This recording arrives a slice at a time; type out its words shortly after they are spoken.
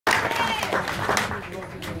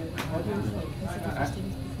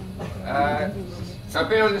So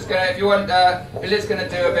Bill is going to, if you want, Bill is going to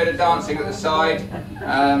do a bit of dancing at the side,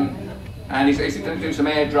 and he's going to do some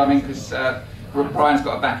air drumming because Brian's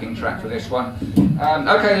got a backing track for this one.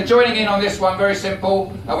 Okay, they're joining in on this one, very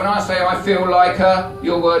simple. When I say I feel like her,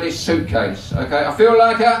 your word is suitcase. Okay, I feel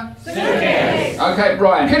like her? Suitcase! Okay,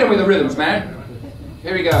 Brian, hit him with the rhythms, man.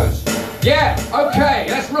 Here he goes. Yeah, okay,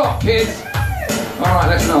 let's rock, kids. Alright,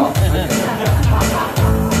 let's not.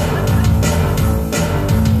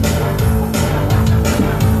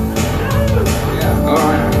 Yeah,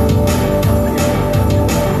 alright.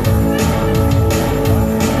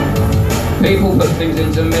 People put things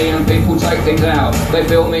into me and people take things out. They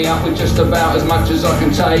fill me up with just about as much as I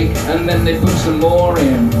can take, and then they put some more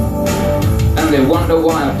in, and they wonder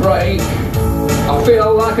why I break. I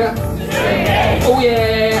feel like a suitcase. Oh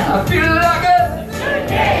yeah, I feel like a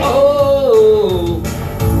suitcase. Oh,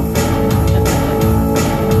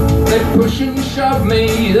 they push and shove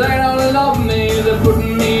me, they don't love me, they're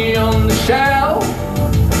putting me on the shelf.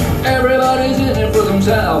 Everybody's in it for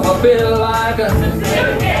themselves. I feel like a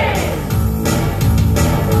suitcase.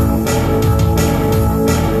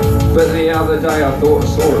 But the other day I thought I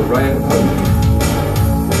saw a ray of hope.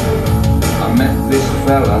 I met this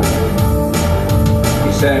fella.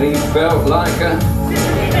 He said he felt like an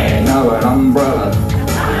umbrella.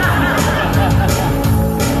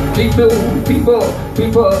 People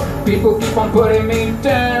keep on putting me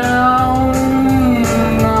down.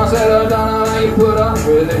 I said I don't know how you put up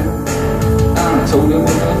with it. And I told him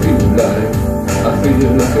what I feel like. I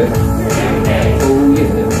feel like a, oh yeah,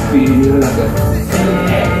 I feel like a,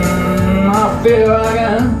 I feel like a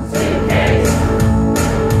suitcase.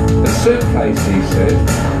 A suitcase, he said.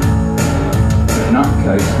 A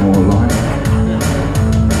nutcase, more like.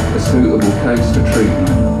 A suitable case for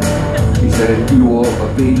treatment. He said, you ought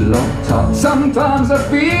to be locked up. Sometimes I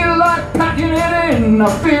feel like packing it in. I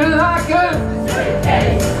feel like a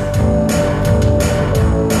suitcase.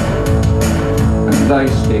 And they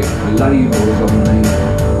stick labels on me.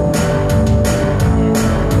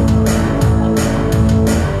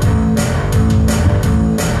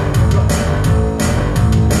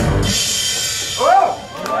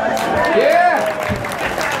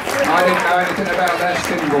 I didn't know anything about that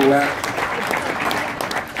symbol.